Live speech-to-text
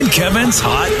Kevin's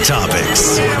Hot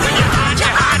Topics.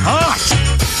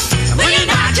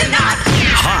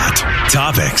 Hot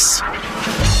Topics.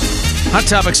 Hot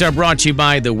Topics are brought to you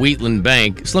by the Wheatland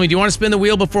Bank. Slimmy, do you want to spin the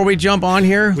wheel before we jump on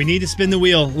here? We need to spin the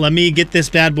wheel. Let me get this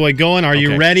bad boy going. Are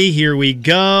you ready? Here we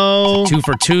go. It's a 2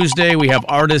 for Tuesday. We have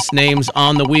artist names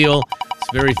on the wheel. This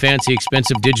very fancy,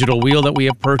 expensive digital wheel that we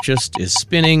have purchased is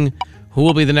spinning. Who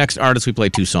will be the next artist we play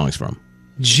 2 songs from?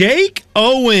 Jake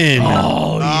Owen.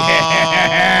 Oh,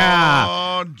 yeah.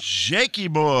 Oh, Jakey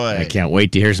boy. I can't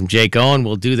wait to hear some Jake Owen.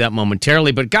 We'll do that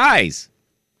momentarily. But guys,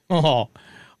 first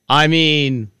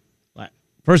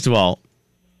of all,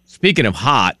 speaking of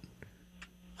hot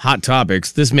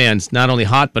topics, this man's not only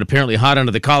hot, but apparently hot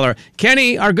under the collar.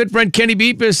 Kenny, our good friend Kenny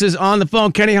Befus is on the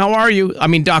phone. Kenny, how are you? I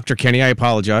mean, Dr. Kenny, I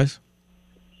apologize.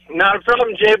 Not a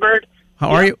problem, Jaybird.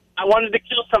 How are you? I wanted to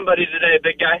kill somebody today,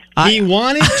 big guy. He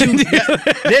wanted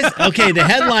to... Okay, the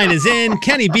headline is in.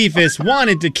 Kenny Befus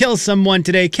wanted to kill someone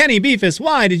today. Kenny Befus,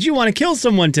 why did you want to kill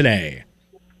someone today?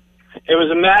 It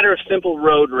was a matter of simple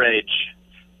road rage.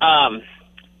 Guys,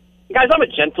 I'm a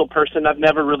gentle person. I've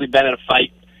never really been in a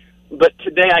fight. But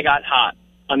today I got hot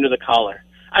under the collar.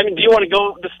 I mean, do you want to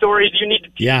go with the story? Do you need to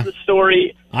tell the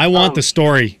story? I want the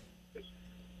story.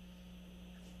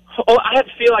 Oh, I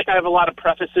feel like I have a lot of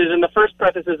prefaces, and the first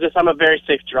preface is this: I'm a very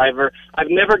safe driver. I've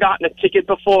never gotten a ticket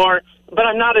before, but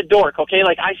I'm not a dork, okay?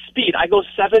 Like, I speed. I go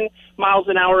 7 miles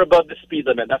an hour above the speed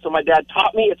limit. That's what my dad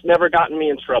taught me. It's never gotten me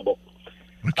in trouble.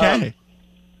 Okay.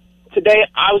 Today,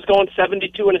 I was going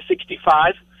 72 and a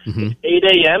 65. Mm-hmm. It's 8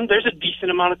 a.m. There's a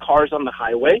decent amount of cars on the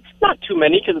highway. Not too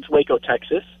many because it's Waco,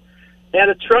 Texas.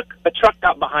 And a truck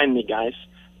got behind me, guys.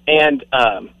 And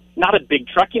not a big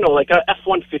truck, like a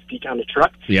F-150 kind of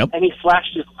truck. Yep. And he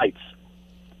flashed his lights.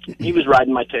 He was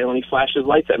riding my tail, and he flashed his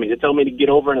lights at me to tell me to get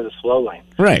over into the slow lane.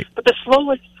 Right. But the slow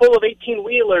lane's full of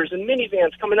 18-wheelers and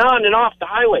minivans coming on and off the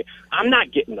highway. I'm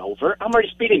not getting over. I'm already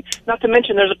speeding. Not to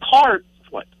mention there's a car.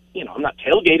 I'm not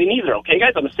tailgating either, okay,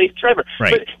 guys? I'm a safe driver.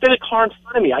 Right. But there's a car in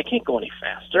front of me. I can't go any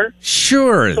faster.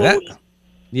 Sure. So,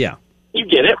 yeah. You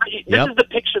get it, right? This is the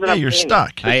picture that I'm you're painting.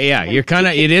 stuck. You're kind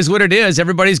of, it is what it is.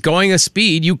 Everybody's going a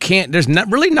speed. You can't, there's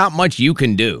not much you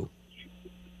can do.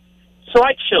 So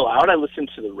I chill out. I listen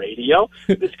to the radio.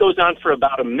 This goes on for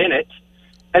about a minute.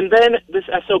 And then this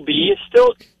SOB is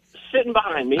still sitting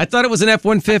behind me. I thought it was an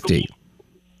F-150.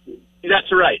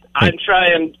 That's right. I'm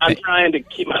trying to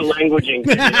keep my languaging.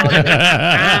 You know what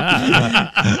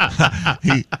I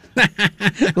mean?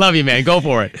 Love you, man. Go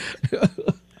for it.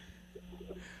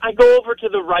 I go over to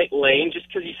the right lane just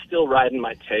because he's still riding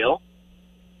my tail,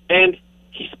 and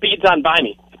he speeds on by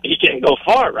me. He can't go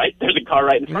far, right? There's a car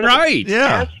right in front of me. Right.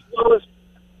 Yeah.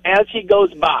 As he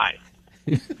goes by,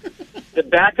 the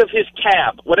back of his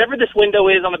cab, whatever this window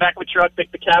is on the back of a truck,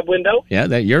 pick the cab window. Yeah,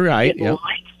 you're right.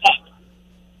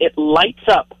 It lights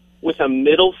up with a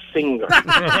middle finger.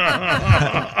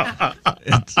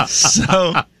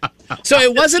 So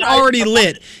it wasn't already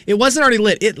lit. It wasn't already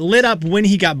lit. It lit up when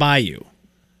he got by you.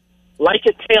 Like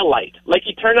a taillight. Like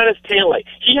he turned on his taillight.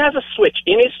 He has a switch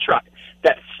in his truck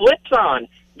that flips on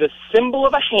the symbol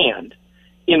of a hand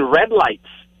in red lights.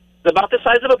 It's about the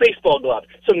size of a baseball glove.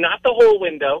 So not the whole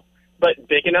window, but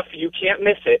big enough you can't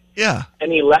miss it. Yeah.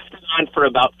 And he left it on for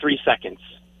about 3 seconds.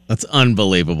 That's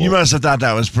unbelievable. You must have thought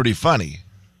that was pretty funny.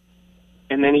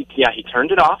 And then he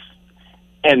turned it off,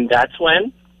 and that's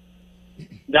when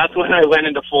I went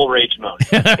into full rage mode.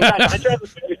 And guys, I drive a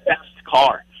very fast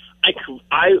car.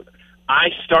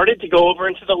 I started to go over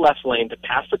into the left lane to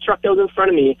pass the truck that was in front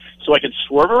of me, so I could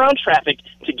swerve around traffic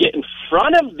to get in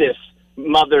front of this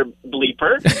mother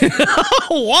bleeper.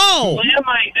 Whoa!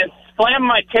 Slam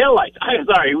my taillights. I'm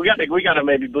sorry. We gotta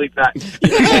maybe bleep that.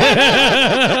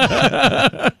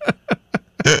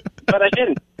 But I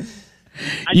didn't.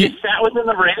 I just sat within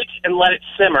the rage and let it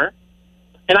simmer.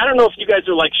 And I don't know if you guys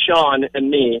are like Sean and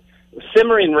me.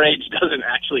 Simmering rage doesn't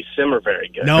actually simmer very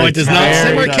good. No, it does not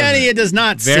simmer, Kenny. It does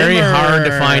not simmer. Very hard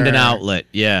to find an outlet.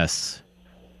 Yes.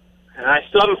 And I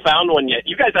still haven't found one yet.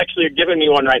 You guys actually are giving me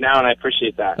one right now, and I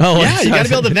appreciate that. Oh, yeah, you got to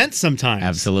be able to vent sometimes.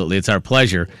 Absolutely. It's our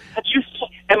pleasure.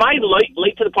 Am I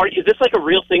late to the party? Is this like a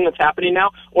real thing that's happening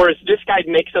now? Or is this guy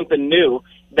make something new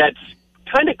that's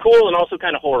kind of cool and also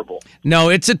kind of horrible? No,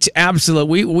 it's absolute.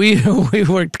 We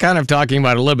were kind of talking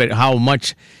about a little bit how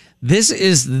much this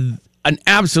is an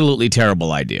absolutely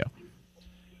terrible idea.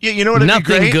 Yeah, you know what?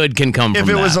 Nothing good can come from that. If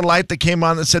it that. was a light that came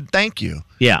on that said "thank you."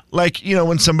 Yeah, like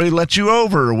when somebody lets you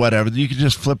over or whatever, you could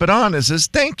just flip it on. It says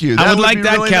 "thank you." I would like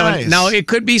that, really Kevin. nice. Now it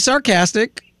could be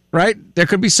sarcastic. right? There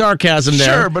could be sarcasm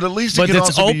there. Sure, but at least it can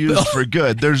it's also be used for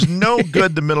good. There's no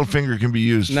good the middle finger can be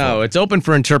used for. No, it's open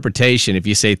for interpretation if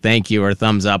you say thank you or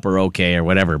thumbs up or okay or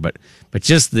whatever. But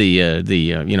just the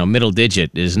middle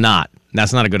digit is not.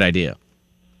 That's not a good idea.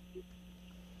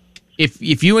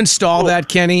 If you install that,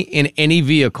 Kenny, in any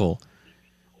vehicle,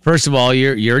 first of all,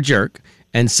 you're a jerk,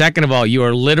 and second of all, you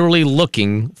are literally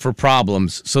looking for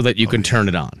problems so that you can turn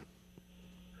it on.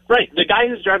 Right. The guy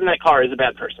who's driving that car is a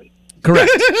bad person. Correct.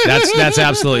 That's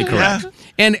absolutely correct.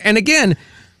 Yeah. And again,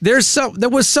 there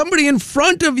was somebody in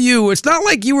front of you. It's not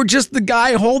like you were just the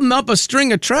guy holding up a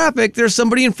string of traffic. There's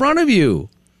somebody in front of you.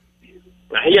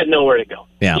 He had nowhere to go.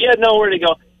 Yeah. He had nowhere to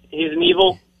go. He's an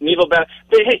evil bad.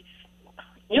 But hey,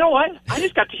 you know what? I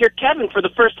just got to hear Kevin for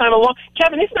the first time along.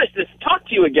 Kevin, it's nice to talk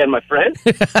to you again, my friend.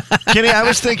 Kenny, I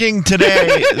was thinking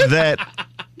today that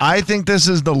I think this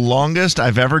is the longest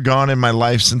I've ever gone in my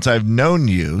life since I've known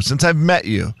you, since I've met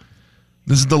you.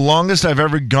 This is the longest I've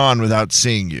ever gone without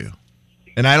seeing you,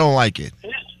 and I don't like it.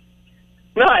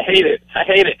 No, I hate it.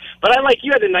 But I like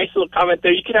you had a nice little comment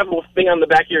there. You could have a thing on the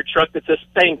back of your truck that says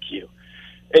 "Thank you,"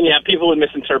 and yeah, people would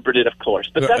misinterpret it, of course.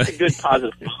 But that's a good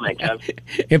positive comment, Kev.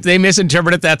 If they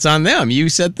misinterpret it, that's on them. You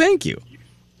said thank you.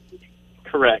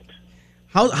 Correct.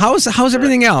 How's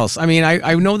everything else? I mean,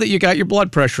 I know that you got your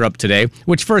blood pressure up today.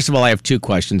 Which, first of all, I have two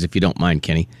questions, if you don't mind,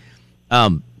 Kenny.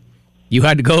 You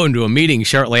had to go into a meeting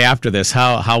shortly after this.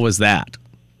 How was that?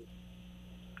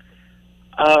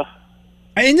 I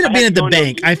ended up being at the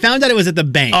bank. I found out it was at the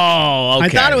bank. Oh, okay. I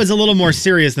thought it was a little more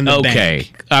serious than the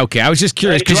bank. Okay. I was just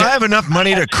curious. Do I have enough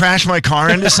money to crash my car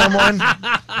into someone?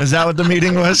 Is that what the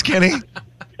meeting was, Kenny?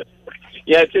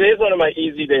 Yeah, today's one of my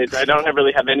easy days. I don't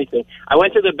really have anything. I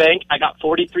went to the bank. I got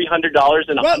 $4,300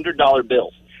 in $100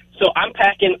 bills. So I'm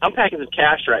packing some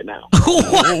cash right now.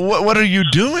 What are you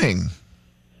doing?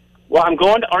 Well, I'm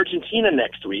going to Argentina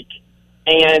next week,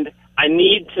 and I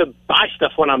need to buy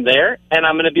stuff when I'm there, and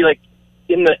I'm going to be like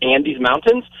in the Andes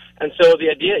Mountains. And so the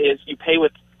idea is you pay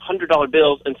with $100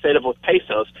 bills instead of with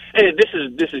pesos. And this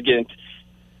is getting.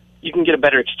 You can get a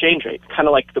better exchange rate, kind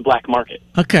of like the black market.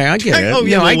 Okay, I get it. Oh,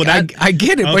 yeah, I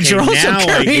get it, but you're also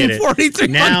carrying $4,300.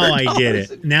 Now I get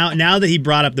it. Now that he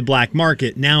brought up the black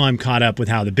market, now I'm caught up with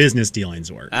how the business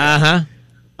dealings work. Uh-huh.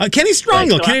 Kenny's strong,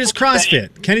 though. So Kenny does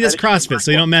CrossFit. Kenny does CrossFit,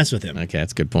 so you don't mess with him. Okay,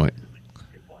 that's a good point.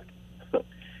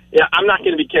 Yeah, I'm not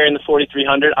going to be carrying the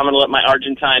 $4,300. I'm going to let my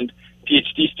Argentine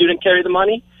PhD student carry the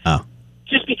money. Oh.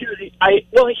 Just because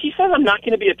he says I'm not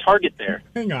going to be a target there.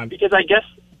 Hang on. Because I guess.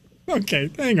 Okay,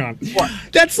 hang on. What?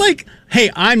 That's like, hey,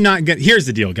 I'm not gonna. Here's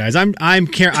the deal, guys. I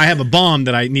have a bomb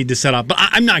that I need to set up, but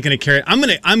I'm not gonna carry it.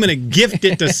 I'm gonna gift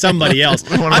it to somebody else.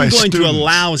 I'm going to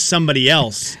allow somebody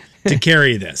else to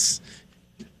carry this.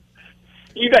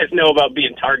 You guys know about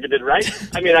being targeted, right?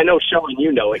 I mean, I know Sean,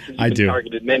 you know it because you've been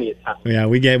targeted many a time. Yeah,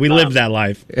 we live that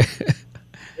life.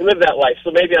 We live that life,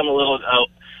 so maybe I'm a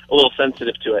little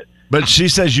sensitive to it. But she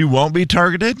says you won't be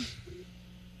targeted?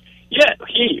 Yeah,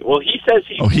 he says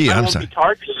he I'm won't sorry. be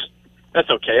targeted. That's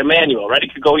okay. Emmanuel, right?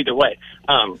 It could go either way.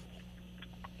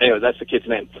 Anyway, that's the kid's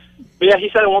name. But yeah, he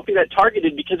said it won't be that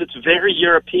targeted because it's very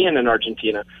European in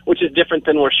Argentina, which is different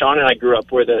than where Sean and I grew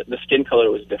up, where the skin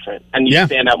color was different. And you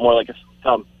stand out more like a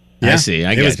thumb. Yeah, I see.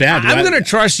 it was bad. I'm going to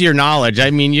trust your knowledge. I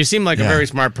mean, you seem like a very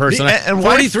smart person. And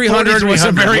why 4,300 was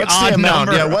a very What's odd the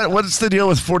amount? number. Yeah, what's the deal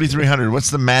with 4,300?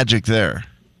 What's the magic there?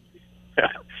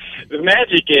 The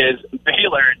magic is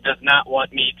Baylor does not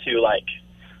want me to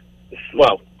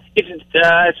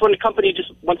it's when the company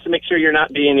just wants to make sure you're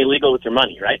not being illegal with your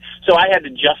money, right? So I had to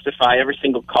justify every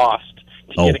single cost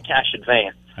to get a cash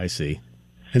advance. I see.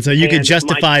 And so you could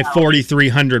justify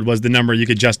 4,300 was the number you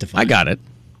could justify. I got it.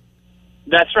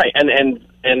 That's right,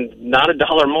 and not a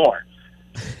dollar more.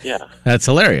 Yeah, that's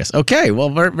hilarious. Okay, well,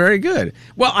 very, very good.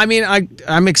 Well, I mean,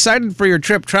 I'm excited for your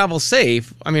trip. Travel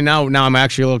safe. I mean, now I'm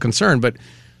actually a little concerned, but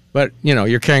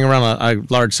you're carrying around a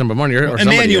large sum of money. Or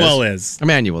Emmanuel is.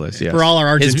 Emmanuel is. Yes. For all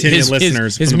our Argentinian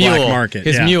listeners, his from the mule, black market.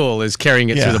 His mule is carrying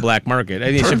it through the black market. I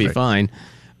think it should be fine.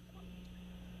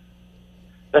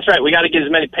 That's right. We got to get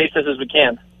as many pesos as we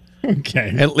can.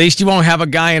 Okay. At least you won't have a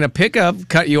guy in a pickup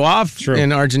cut you off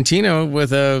in Argentina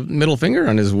with a middle finger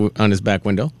on his back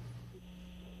window.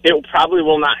 It probably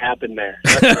will not happen there.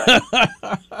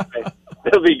 That's right.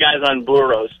 There'll be guys on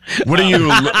burros. What are you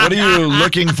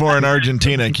looking for in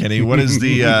Argentina, Kenny? What is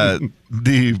the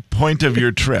point of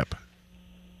your trip?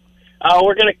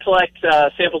 We're going to collect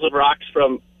samples of rocks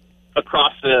from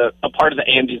across a part of the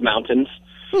Andes Mountains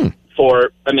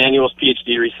for Emmanuel's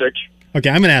PhD research. Okay,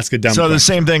 I'm going to ask a dumb question. So the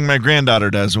same thing my granddaughter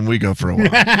does when we go for a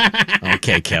walk.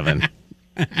 Okay, Kevin.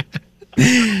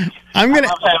 I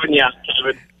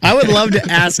would love to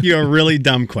ask you a really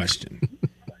dumb question.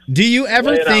 Do you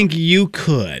ever Lay it think out. you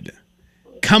could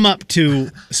come up to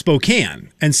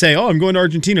Spokane and say, "Oh, I'm going to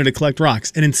Argentina to collect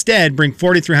rocks," and instead bring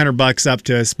 $4,300 up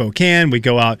to Spokane? We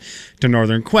go out to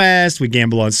Northern Quest, we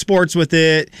gamble on sports with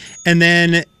it, and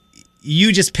then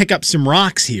you just pick up some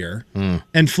rocks here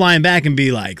and fly them back and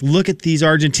be like, "Look at these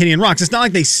Argentinian rocks." It's not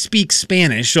like they speak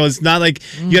Spanish, so it's not like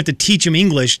you have to teach them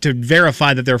English to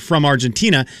verify that they're from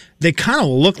Argentina. They kind of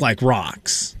look like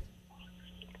rocks.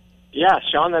 Yeah,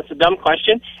 Sean, that's a dumb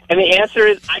question. And the answer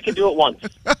is I could do it once.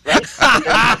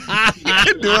 Right? You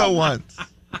can do it once.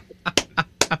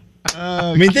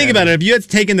 I mean, think about it. If you had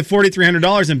taken the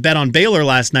 $4,300 and bet on Baylor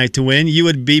last night to win, you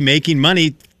would be making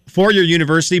money for your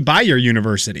university by your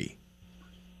university.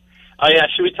 Oh, yeah.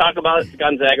 Should we talk about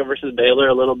Gonzaga versus Baylor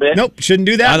a little bit? Nope, shouldn't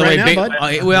do that By the right way, now,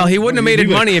 bud. well, he wouldn't have made We it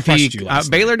would've money if he crushed you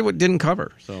last Baylor didn't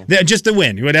cover. So Just the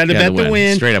win. You would have to Yeah, bet the the win.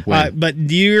 win. Straight up win. But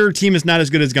your team is not as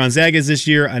good as Gonzaga's this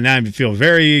year, and I feel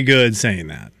very good saying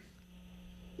that.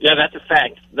 Yeah, that's a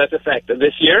fact. That's a fact.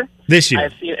 This year,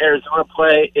 I've seen Arizona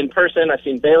play in person. I've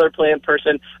seen Baylor play in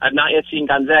person. I've not yet seen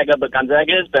Gonzaga, but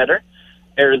Gonzaga is better.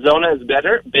 Arizona is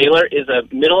better. Baylor is a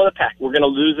middle of the pack. We're going to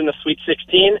lose in the Sweet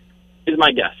 16 is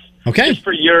my guess. Okay. Just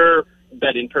for your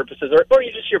betting purposes or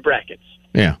just your brackets.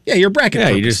 yeah, Yeah, your bracket.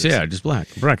 yeah, purposes. just black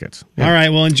brackets. Yeah. All right.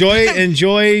 Well,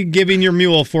 enjoy giving your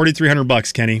mule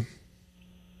 $4,300, Kenny.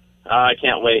 I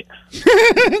can't wait.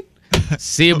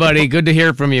 See you, buddy. Good to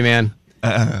hear from you, man.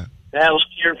 Yeah, let's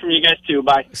hear from you guys too.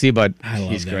 Bye. See you, bud. I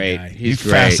love He's that great. guy. He He's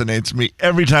great. fascinates me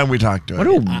every time we talk to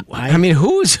him. I mean,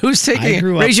 who's taking?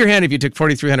 grew up- Raise your hand if you took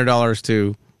 $4,300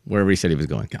 to wherever he said he was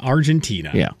going.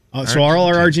 Argentina. Yeah. So all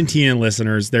our Argentinian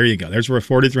listeners, there you go. There's where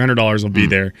 $4,300 will be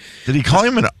there. Did he call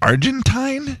him an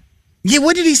Argentine? Yeah,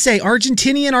 what did he say?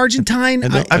 Argentinian, Argentine?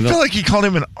 I feel like he called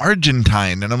him an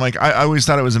Argentine, and I'm like, I always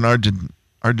thought it was an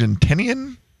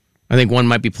Argentinian. I think one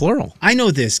might be plural. I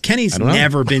know this. Kenny's don't know.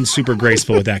 never been super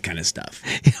graceful with that kind of stuff.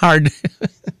 Hard.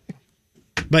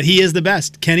 But he is the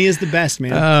best. Kenny is the best,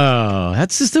 man. Oh,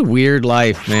 that's just a weird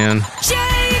life, man.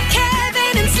 Jay,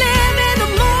 Kevin, and Slim in the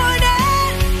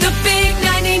morning. The big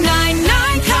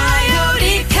 99.9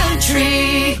 Coyote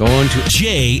Country. Going to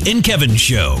Jay and Kevin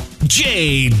Show.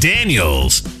 Jay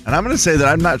Daniels. And I'm going to say that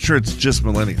I'm not sure it's just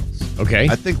millennials. okay.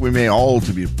 I think we may all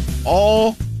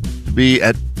be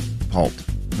at fault.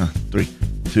 3,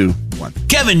 2, 1.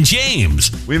 Kevin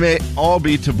James. We may all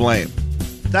be to blame.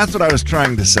 That's what I was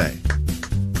trying to say.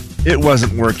 It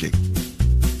wasn't working.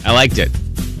 I liked it.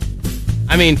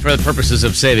 I mean, for the purposes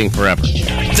of saving forever.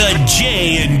 The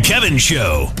Jay and Kevin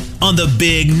Show on the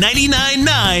big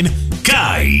 99.9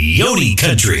 Coyote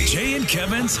Country. Jay and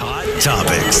Kevin's Hot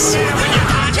Topics.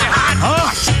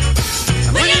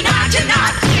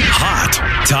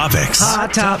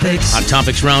 Hot Topics. Hot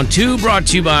Topics Round 2 brought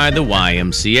to you by the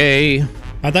YMCA.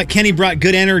 I thought Kenny brought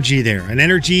good energy there, an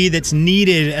energy that's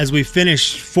needed as we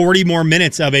finish 40 more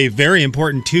minutes of a very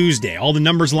important Tuesday. All the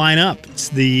numbers line up. It's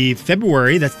the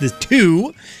February, that's the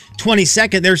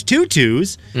 22nd. There's two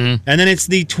twos, and then it's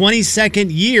the 22nd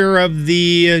year of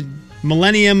the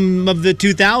millennium of the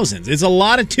 2000s. It's a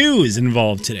lot of twos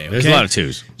involved today. There's a okay? lot of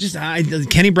twos.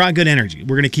 Kenny brought good energy.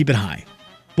 We're going to keep it high.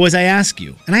 Boys, I ask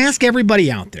you, and I ask everybody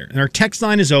out there, and our text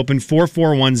line is open,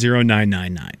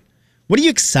 4410999. What are you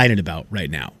excited about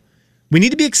right now? We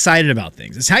need to be excited about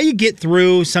things. It's how you get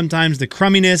through sometimes the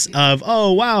crumminess of,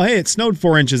 oh, wow, hey, it snowed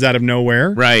 4 inches out of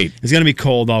nowhere. Right. It's going to be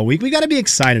cold all week. We got to be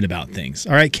excited about things.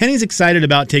 All right, Kenny's excited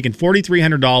about taking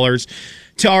 $4,300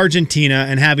 to Argentina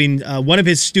and having one of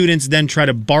his students then try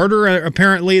to barter,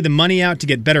 apparently, the money out to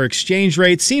get better exchange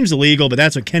rates. Seems illegal, but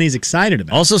that's what Kenny's excited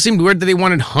about. Also seemed weird that they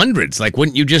wanted hundreds. Like,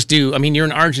 wouldn't you just do, I mean, you're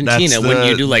in Argentina. Wouldn't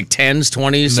you do like 10s,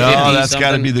 20s, 50s? No, that's got to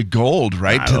something? be the gold,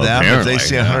 right? To them. apparently, If they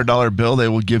see a $100 bill, they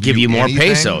will give you more anything.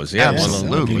 pesos. Yeah,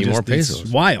 Absolutely. Give you more It's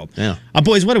pesos. wild. Yeah.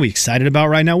 Boys, what are we excited about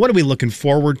right now? What are we looking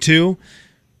forward to?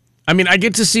 I mean, I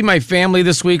get to see my family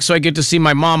this week, so I get to see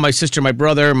my mom, my sister, my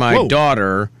brother, my Whoa.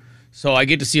 daughter. So I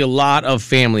get to see a lot of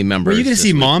family members. Are you going to this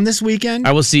see week. Mom this weekend?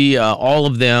 I will see all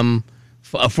of them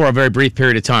for a very brief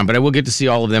period of time, but I will get to see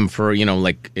all of them for,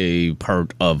 like a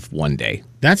part of one day.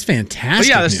 That's fantastic. But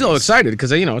yeah, they're still news. excited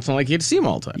because, it's not like you get to see them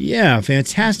all the time. Yeah,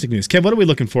 fantastic news. Kev, what are we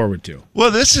looking forward to?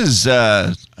 Well, this is,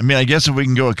 I guess if we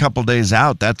can go a couple days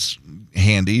out, that's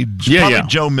handy. Yeah, Probably yeah.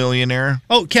 Joe Millionaire.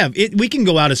 Oh, Kev, we can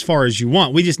go out as far as you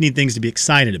want. We just need things to be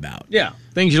excited about. Yeah.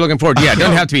 Things you're looking forward to. Yeah, it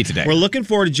doesn't have to be today. We're looking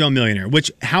forward to Joe Millionaire, which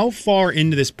how far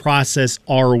into this process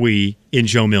are we in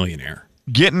Joe Millionaire?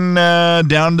 Getting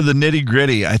down to the nitty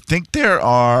gritty. I think there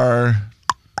are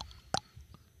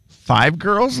 5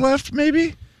 girls left,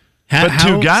 maybe? But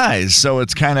 2 guys. So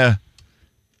it's kind of,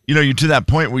 you're to that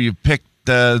point where you pick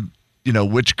the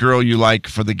which girl you like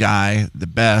for the guy the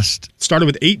best. Started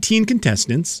with 18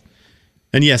 contestants.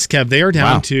 And yes, Kev, they are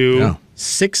down to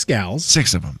 6 gals.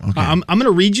 6 of them. Okay. I'm going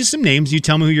to read you some names. You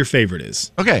tell me who your favorite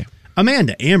is. Okay.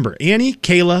 Amanda, Amber, Annie,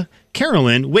 Kayla,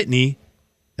 Carolyn, Whitney.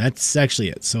 That's actually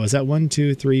it. So is that 1,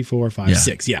 2, 3, 4, 5,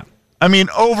 6? Yeah. I mean,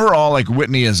 overall, like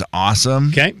Whitney is awesome.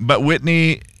 Okay. But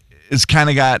Whitney is kind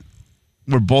of got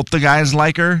where both the guys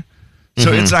like her.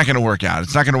 So it's not going to work out.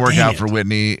 It's not going to work out for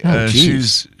Whitney.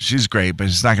 She's great, but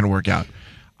it's not going to work out.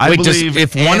 I believe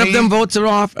if one of them votes her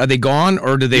off, are they gone,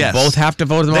 or do they both have to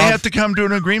vote them off? They have to come to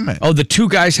an agreement. Oh, the 2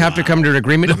 guys have to come to an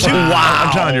agreement? The 2, wow.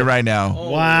 I'm telling you right now.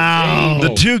 Wow.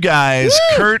 The 2 guys,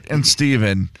 Kurt and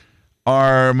Steven,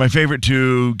 are my favorite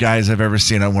 2 guys I've ever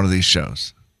seen on one of these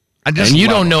shows. And you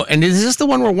don't know. And is this the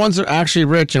one where one's actually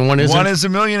rich and one isn't? One is a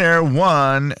millionaire.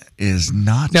 One is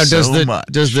not now, so much.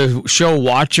 Does the show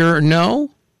watcher know?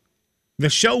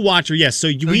 The show watcher, yes. So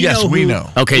we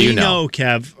know. Okay, we know,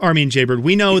 Kev. Or I mean, Jaybird.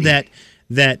 We know that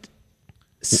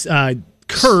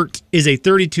Kurt is a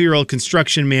 32-year-old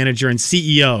construction manager and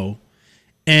CEO,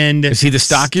 and is he the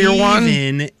stockier one?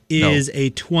 Steven is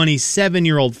a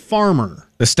 27-year-old farmer.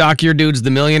 The stockier dude's the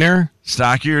millionaire?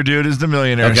 Stockier dude is the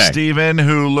millionaire. Okay. Steven,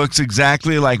 who looks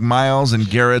exactly like Miles and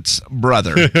Garrett's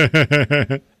brother.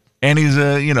 And he's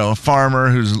a farmer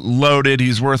who's loaded.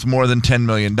 He's worth more than $10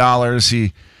 million.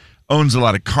 He owns a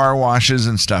lot of car washes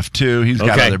and stuff, too. He's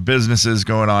got other businesses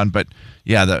going on. But,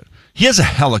 yeah, he has a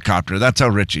helicopter. That's how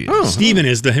rich he is. Oh. Steven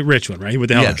is the rich one, right? With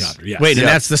the helicopter. Yes. Wait, and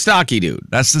that's the stocky dude.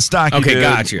 That's the stocky dude. Okay,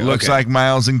 got you. Looks like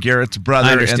Miles and Garrett's brother.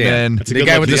 I understand. And then the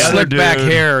guy with the slick back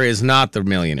hair is not the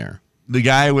millionaire. The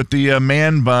guy with the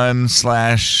man bun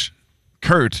 /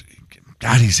 Kurt,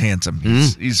 God, he's handsome.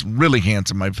 He's really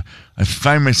handsome. I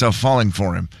find myself falling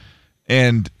for him.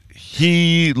 And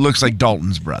he looks like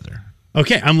Dalton's brother.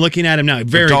 Okay, I'm looking at him now.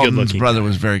 Very good looking. Dalton's brother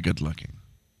was very good looking.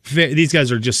 These guys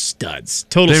are just studs.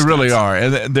 Total They studs. really are.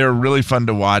 And they're really fun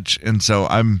to watch. And so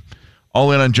I'm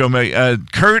all in on Joe May.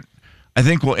 Kurt, I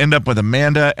think, will end up with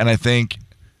Amanda. And I think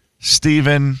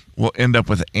Steven will end up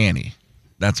with Annie.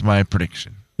 That's my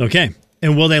prediction. Okay.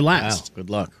 And will they last? Wow, good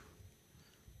luck.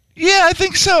 Yeah, I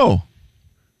think so.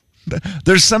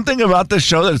 There's something about this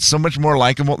show that's so much more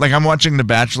likable. Like, I'm watching The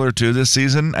Bachelor 2 this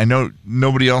season. I know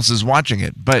nobody else is watching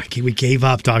it, but we gave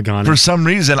up, doggone it. For some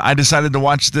reason, I decided to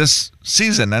watch this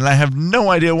season, and I have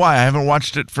no idea why. I haven't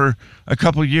watched it for a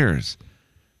couple years.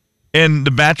 And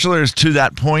The Bachelor is to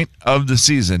that point of the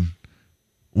season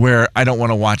where I don't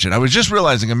want to watch it. I was just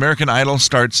realizing American Idol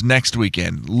starts next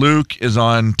weekend. Luke is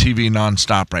on TV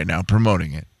nonstop right now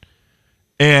promoting it.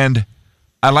 And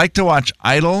I like to watch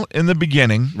Idol in the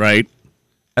beginning. Right.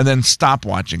 And then stop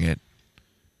watching it.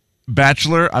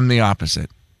 Bachelor, I'm the opposite.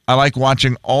 I like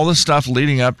watching all the stuff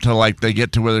leading up to like they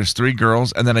get to where there's 3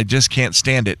 girls, and then I just can't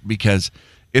stand it because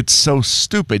it's so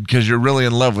stupid because you're really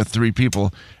in love with 3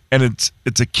 people, and it's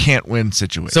a can't win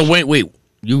situation. So wait.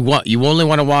 You only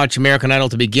want to watch American Idol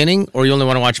at the beginning, or you only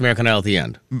want to watch American Idol at the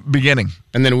end? Beginning.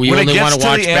 And then we only want to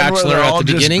watch Bachelor at the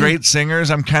beginning? Just great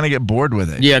singers, I'm kind of get bored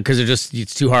with it. Yeah, because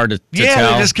it's too hard to tell.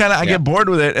 Yeah, I get bored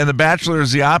with it, and The Bachelor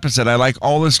is the opposite. I like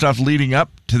all the stuff leading up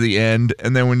to the end,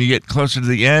 and then when you get closer to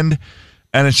the end,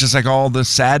 and it's just like all the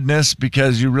sadness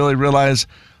because you really realize,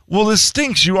 well, this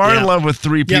stinks. You are in love with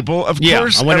 3 people. Of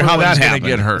course, I wonder how that going to happened.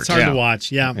 get hurt. It's hard to watch,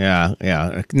 Yeah.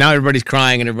 Now everybody's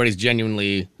crying and everybody's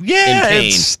genuinely in pain.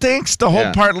 It stinks. The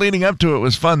whole part leading up to it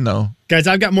was fun, though. Guys,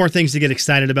 I've got more things to get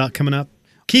excited about coming up.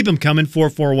 Keep them coming,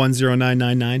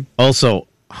 4410999. Also,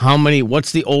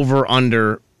 what's the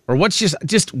over-under, or what's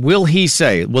just will he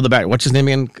say, what's his name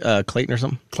again, Clayton or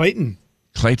something? Clayton.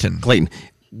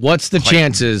 What's the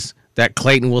chances that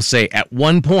Clayton will say at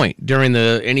one point during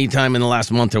any time in the last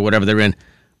month or whatever they're in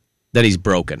that he's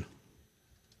broken?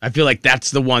 I feel like that's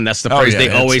the phrase they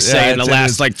always say in the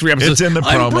last 3 episodes. It's in the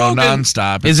promo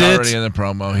nonstop. It's already in the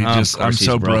promo. I'm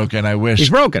so broken. I wish he's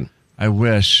broken. I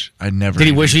wish I never. Did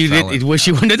he wish he did? He wish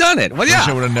he wouldn't have done it. Well, yeah. Wish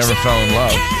I would have never fell in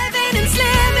love.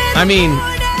 I mean,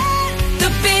 the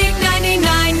big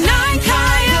 99.9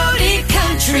 Coyote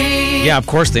Country. yeah, of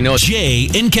course they know it's Jay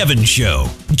and Kevin Show.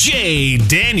 Jay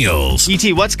Daniels.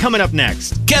 E.T., what's coming up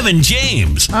next? Kevin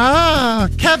James.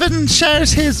 Kevin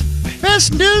shares his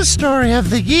best news story of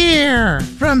the year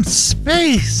from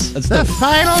space. The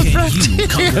final frontier.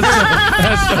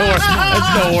 That's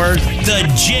the worst.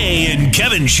 The Jay and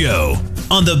Kevin Show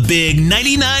on the big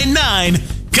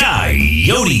 99.9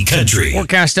 Coyote Country.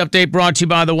 Forecast update brought to you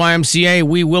by the YMCA.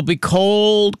 We will be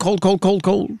cold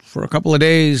for a couple of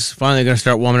days. Finally going to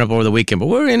start warming up over the weekend, but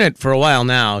we're in it for a while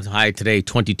now. High today,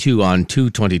 22 on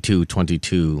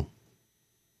 2/22/22.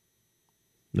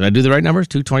 Did I do the right numbers?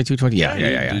 220, 220?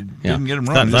 Yeah. Didn't get them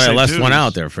wrong. Thought Just I say left twos. one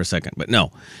out there for a second, but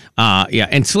no. Yeah,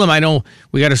 and Slim, I know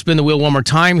we got to spin the wheel one more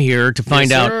time here to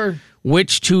find out sir.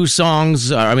 which two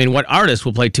songs, what artist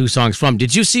will play two songs from.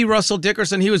 Did you see Russell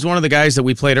Dickerson? He was one of the guys that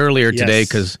we played earlier today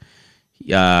because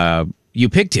you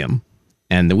picked him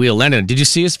and the wheel landed. Did you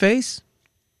see his face?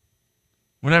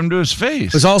 What happened to his face?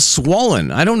 It was all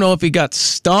swollen. I don't know if he got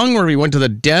stung or he went to the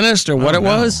dentist or what it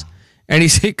was. And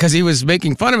because he was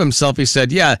making fun of himself, he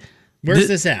said, yeah. Where's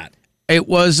this at? It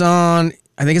was I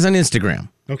think it's on Instagram.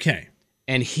 Okay.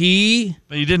 And he...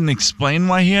 But you didn't explain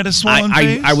why he had a swollen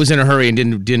face? I was in a hurry and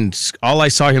didn't... All I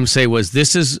saw him say was,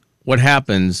 this is what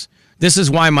happens. This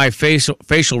is why my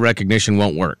facial recognition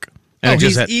won't work. And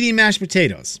He's eating mashed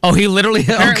potatoes. Oh, he literally...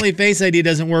 Apparently, Face ID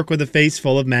doesn't work with a face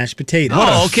full of mashed potatoes.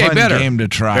 Oh, okay, fun better. game to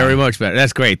try. Very much better.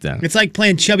 That's great, then. It's like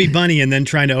playing Chubby Bunny and then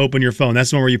trying to open your phone.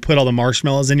 That's the one where you put all the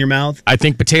marshmallows in your mouth. I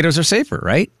think potatoes are safer,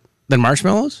 right? Than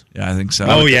marshmallows? Yeah, I think so.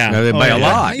 Oh, yeah. By a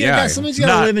lot, yeah. Somebody's got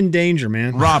to Not live in danger,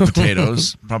 man. Raw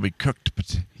potatoes, probably cooked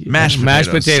mashed potatoes. Mashed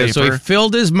potatoes. So he safer.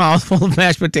 filled his mouth full of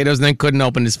mashed potatoes and then couldn't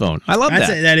open his phone. I love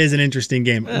that. That is an interesting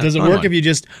game. Does it fun work one. if you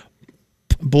just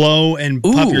blow and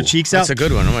puff your cheeks out? That's a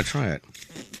good one. I'm going to try it.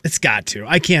 It's got to.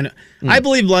 I can't. I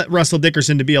believe Russell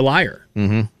Dickerson to be a liar.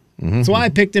 That's why I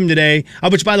picked him today.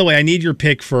 Which, by the way, I need your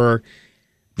pick for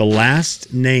the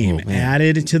last name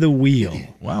added to the wheel.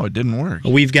 Wow, it didn't work.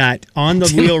 We've got on the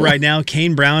wheel right now,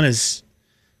 Kane Brown is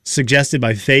suggested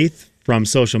by Faith from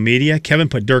social media. Kevin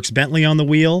put Dierks Bentley on the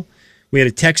wheel. We had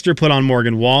a texter put on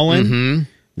Morgan Wallen.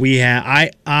 We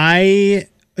had did I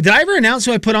ever announce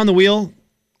who I put on the wheel?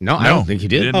 No, I don't think you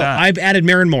did. Did not. I've added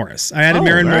Maren Morris. I added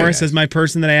Maren Morris as my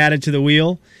person that I added to the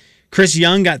wheel. Chris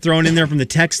Young got thrown in there from the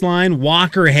text line.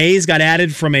 Walker Hayes got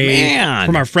added from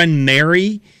our friend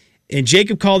Mary. And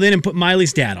Jacob called in and put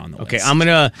Miley's dad on the list. Okay,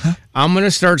 I'm gonna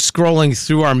start scrolling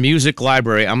through our music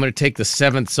library. I'm gonna take the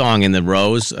 7th song in the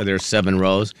rows. There's 7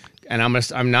 rows, and I'm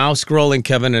now scrolling,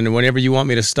 Kevin. And whenever you want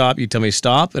me to stop, you tell me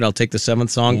stop, and I'll take the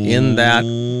 7th song in that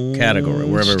category.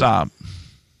 Wherever. Stop.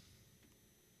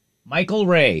 Michael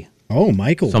Ray. Oh,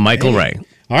 Michael. So Michael Ray.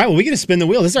 All right, well, we get to spin the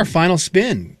wheel. This is our final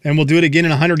spin, and we'll do it again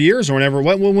in 100 years or whenever.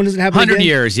 When does it happen 100 again?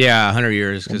 years, yeah, 100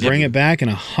 years. We'll bring it back in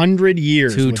 100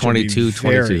 years. 222,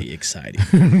 22. Very exciting.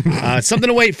 It's something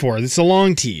to wait for. It's a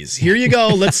long tease. Here you go.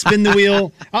 Let's spin the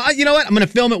wheel. You know what? I'm going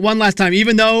to film it one last time,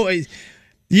 even though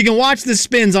you can watch the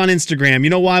spins on Instagram. You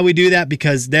know why we do that?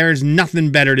 Because there's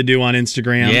nothing better to do on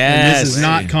Instagram. Yes. And this is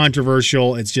not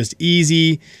controversial. It's just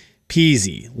easy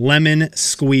peasy, lemon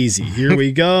squeezy. Here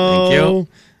we go. Thank you.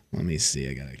 Let me see.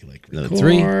 I got to click Another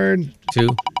record. 3,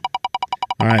 2.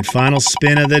 All right, final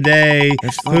spin of the day.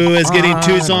 Who is getting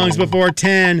 2 songs before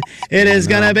 10? It is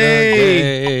going to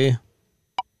be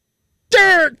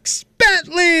Dierks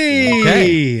Bentley.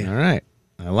 Okay. All right.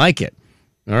 I like it.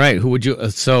 All right. Who would you?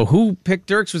 So who picked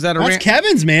Dierks? Was that a That's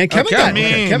Kevin's, man. Kevin got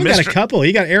Mr. a couple.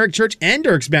 He got Eric Church and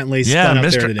Dierks Bentley. Yeah, up there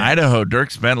Mr. today. Idaho,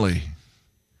 Dierks Bentley.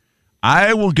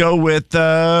 I will go with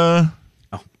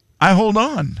I Hold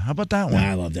On. How about that one?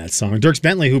 I love that song. Dierks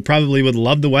Bentley, who probably would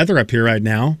love the weather up here right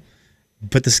now,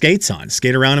 put the skates on,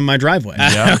 skate around in my driveway.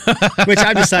 Yeah. Which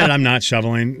I've decided I'm not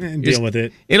shoveling. Deal with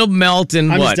it. It'll melt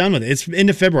in I'm what? just done with it. It's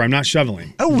into February. I'm not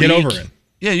shoveling. A week. Get over it.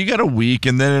 Yeah, you got a week,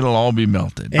 and then it'll all be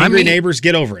melted. Angry neighbors,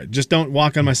 get over it. Just don't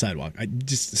walk on my sidewalk.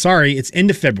 Sorry, it's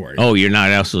into February. Oh, you're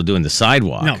not also doing the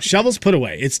sidewalk. No, shovels put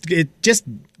away. Just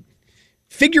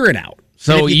figure it out.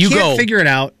 So And if you can't go figure it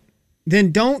out,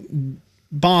 then don't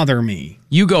bother me.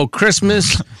 You go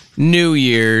Christmas, New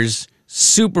Year's,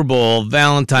 Super Bowl,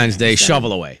 Valentine's Day,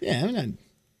 shovel away. Yeah,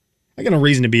 I got no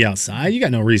reason to be outside. You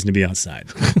got no reason to be outside.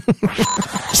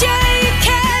 Jay,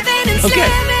 Kevin, and Slim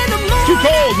in the morning. Too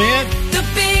cold, man. The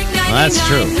big 99.9 That's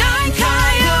true.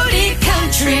 Coyote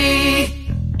Country.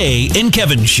 Jay and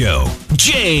Kevin Show.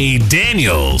 Jay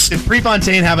Daniels. Did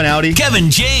Prefontaine have an Audi?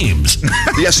 Kevin James.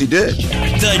 Yes, he did.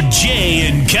 The Jay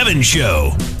and Kevin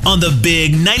Show on the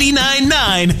big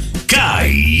 99.9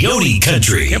 Coyote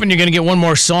Country. Kevin, you're going to get one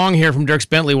more song here from Dierks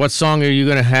Bentley. What song are you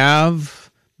going to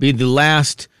have be the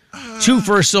last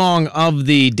first song of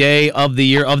the day, of the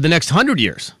year, of the next 100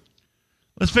 years?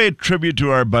 Let's pay a tribute to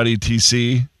our buddy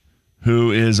TC,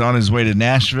 who is on his way to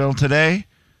Nashville today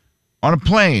on a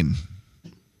plane.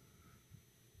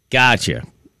 Gotcha.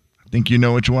 I think you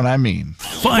know which one I mean.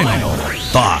 Final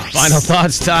thoughts. Final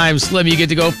thoughts time. Slim, you get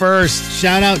to go first.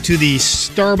 Shout out to the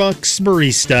Starbucks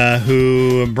barista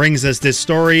who brings us this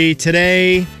story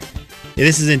today.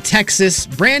 This is in Texas.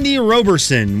 Brandy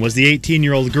Roberson was the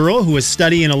 18-year-old girl who was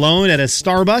studying alone at a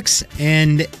Starbucks,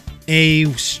 and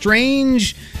a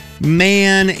strange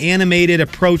man, animated,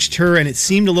 approached her, and it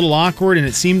seemed a little awkward and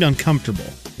it seemed uncomfortable.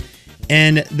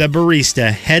 And the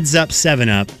barista, heads up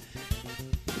 7-Up,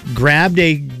 grabbed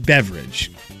a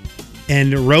beverage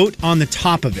and wrote on the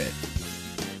top of it,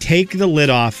 "Take the lid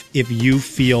off if you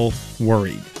feel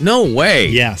worried." No way.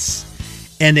 Yes.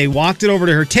 And they walked it over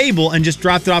to her table and just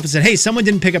dropped it off and said, "Hey, someone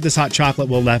didn't pick up this hot chocolate.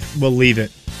 We'll leave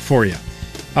it for you.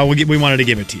 We wanted to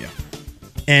give it to you."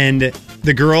 And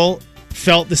the girl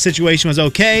felt the situation was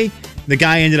okay. The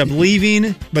guy ended up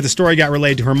leaving, but the story got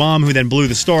relayed to her mom, who then blew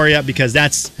the story up because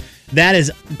that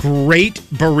is great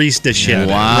barista shit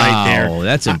right there.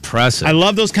 That's impressive. I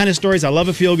love those kind of stories. I love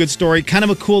a feel-good story. Kind of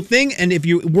a cool thing. And if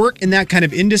you work in that kind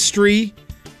of industry,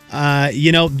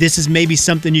 this is maybe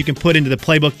something you can put into the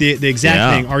playbook, the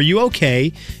exact thing. Are you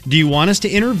okay? Do you want us to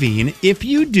intervene? If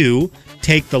you do,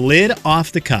 take the lid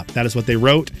off the cup. That is what they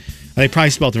wrote. They probably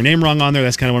spelled their name wrong on there.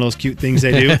 That's kind of one of those cute things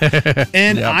they do.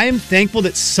 And I am thankful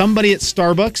that somebody at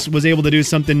Starbucks was able to do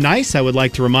something nice. I would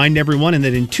like to remind everyone, and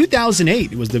that in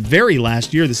 2008, it was the very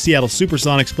last year the Seattle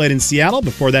Supersonics played in Seattle.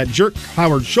 Before that, jerk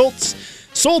Howard Schultz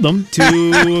sold them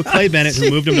to Clay Bennett,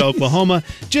 who moved them to Oklahoma.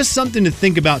 Just something to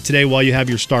think about today while you have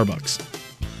your Starbucks.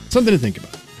 Something to think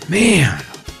about. Man,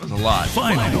 That was a lot.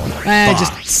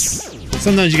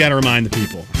 Sometimes you got to remind the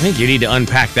people. I think you need to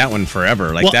unpack that one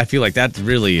forever. I feel like that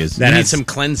really is. You need some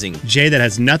cleansing. Jay, that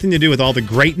has nothing to do with all the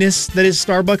greatness that is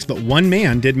Starbucks, but one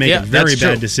man did make a very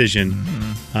bad decision,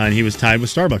 and he was tied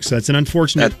with Starbucks. So that's an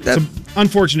unfortunate,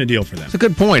 unfortunate deal for them. It's a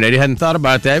good point. I hadn't thought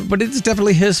about that, but it's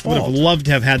definitely his fault. I would have loved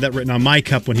to have had that written on my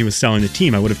cup when he was selling the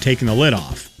team. I would have taken the lid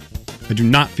off. I do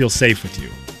not feel safe with you.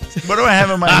 What do I have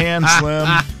in my hand, Slim?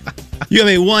 You have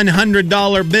a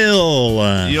 $100 bill.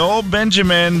 The old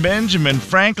Benjamin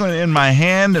Franklin in my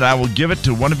hand, and I will give it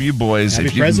to one of you boys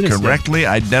if you can correctly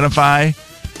identify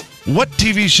what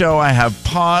TV show I have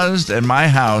paused in my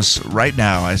house right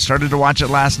now. I started to watch it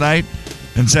last night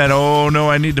and said, oh, no,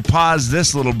 I need to pause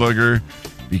this little booger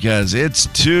because it's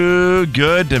too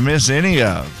good to miss any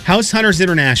of. House Hunters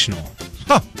International.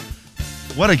 Huh.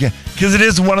 What a guess. Because it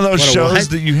is one of those shows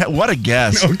that you have. What a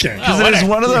guess. Okay. Because it is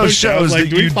one of those shows that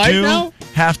you do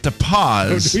have to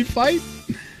pause. Do we fight?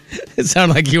 It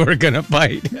sounded like you were going to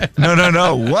fight.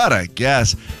 No. What a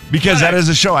guess. Because that is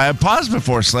a show I have paused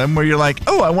before, Slim, where you're like,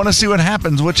 oh, I want to see what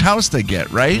happens, which house they get,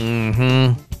 right?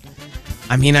 Mm-hmm.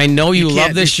 I mean, I know you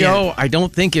love this show. I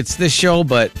don't think it's this show,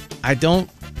 but I don't.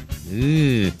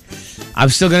 I'm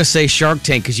still going to say Shark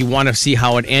Tank because you want to see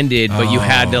how it ended, but you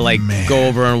had to go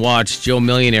over and watch Joe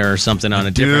Millionaire or something on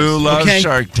a different. I do love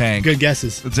Shark Tank. Good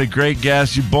guesses. It's a great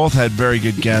guess. You both had very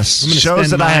good guesses. Shows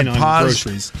that I had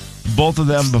paused both of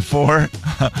them before,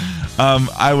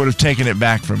 I would have taken it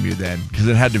back from you then because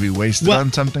it had to be wasted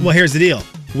on something. Well, here's the deal.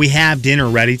 We have dinner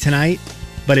ready tonight,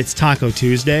 but it's Taco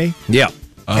Tuesday. Yeah.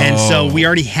 And so we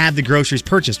already had the groceries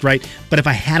purchased, right? But if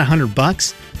I had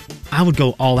 $100, I would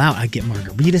go all out. I'd get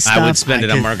margarita stuff. I would spend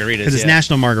it on margaritas. Because it's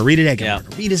National Margarita Day. I get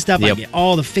margarita stuff. I get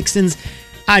all the fixins.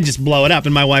 I'd just blow it up.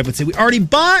 And my wife would say, we already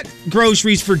bought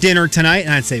groceries for dinner tonight.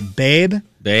 And I'd say, babe,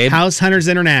 House Hunters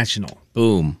International.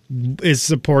 Boom. Is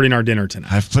supporting our dinner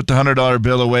tonight. I've put the $100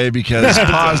 bill away because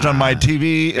paused on my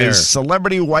TV is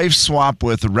Celebrity Wife Swap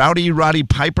with Rowdy Roddy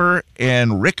Piper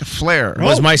and Ric Flair.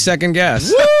 Was my second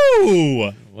guess.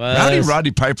 Woo! Rowdy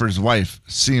Roddy Piper's wife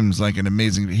seems like an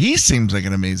amazing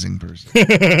person.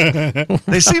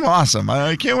 They seem awesome.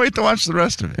 I can't wait to watch the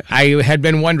rest of it. I had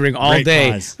been wondering all Great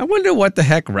day. pause. I wonder what the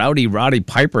heck Rowdy Roddy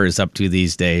Piper is up to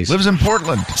these days. Lives in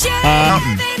Portland.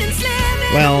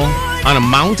 Well, on a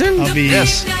mountain? I'll be,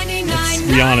 Yes. let's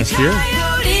be honest here.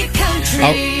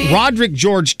 Roderick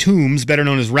George Toombs, better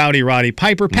known as Rowdy Roddy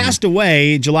Piper, passed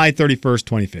away July 31st,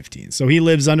 2015. So he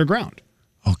lives underground.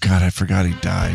 Oh, God, I forgot he died.